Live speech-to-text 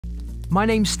My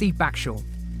name's Steve Backshall.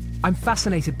 I'm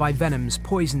fascinated by venoms,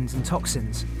 poisons and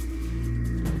toxins.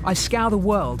 I scour the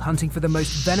world hunting for the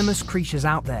most venomous creatures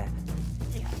out there.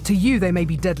 To you they may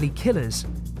be deadly killers,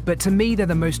 but to me they're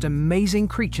the most amazing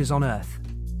creatures on Earth.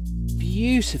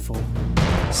 Beautiful.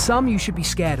 Some you should be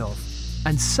scared of,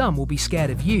 and some will be scared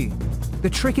of you. The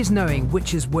trick is knowing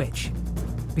which is which,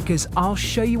 because I'll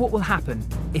show you what will happen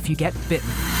if you get bitten.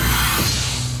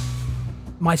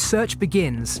 My search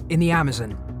begins in the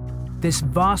Amazon. This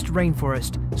vast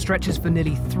rainforest stretches for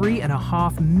nearly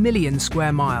 3.5 million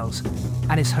square miles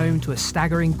and is home to a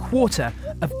staggering quarter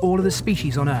of all of the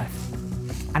species on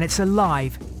Earth. And it's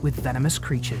alive with venomous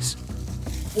creatures.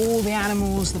 All the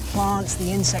animals, the plants,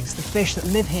 the insects, the fish that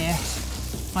live here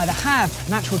either have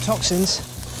natural toxins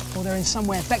or they're in some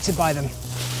way affected by them.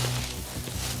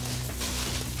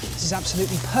 This is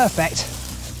absolutely perfect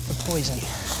for poison.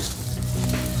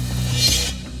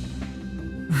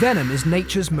 Venom is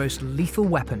nature's most lethal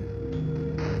weapon.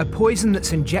 A poison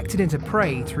that's injected into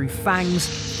prey through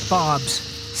fangs, barbs,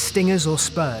 stingers or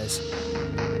spurs.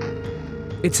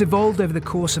 It's evolved over the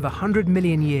course of 100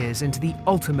 million years into the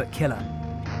ultimate killer,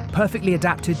 perfectly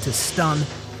adapted to stun,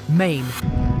 maim,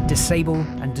 disable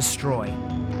and destroy.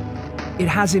 It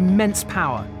has immense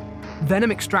power.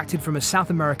 Venom extracted from a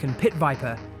South American pit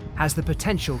viper has the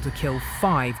potential to kill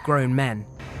 5 grown men.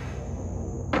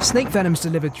 Snake venom's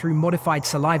delivered through modified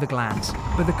saliva glands,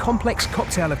 but the complex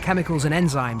cocktail of chemicals and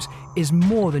enzymes is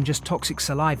more than just toxic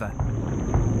saliva.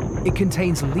 It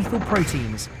contains lethal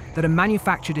proteins that are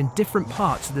manufactured in different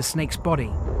parts of the snake's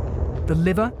body. The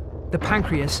liver, the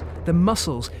pancreas, the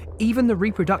muscles, even the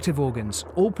reproductive organs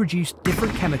all produce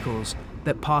different chemicals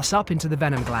that pass up into the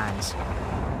venom glands.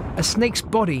 A snake's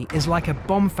body is like a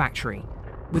bomb factory,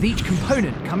 with each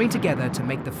component coming together to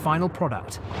make the final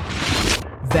product: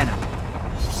 venom.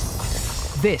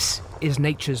 This is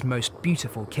nature's most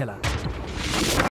beautiful killer.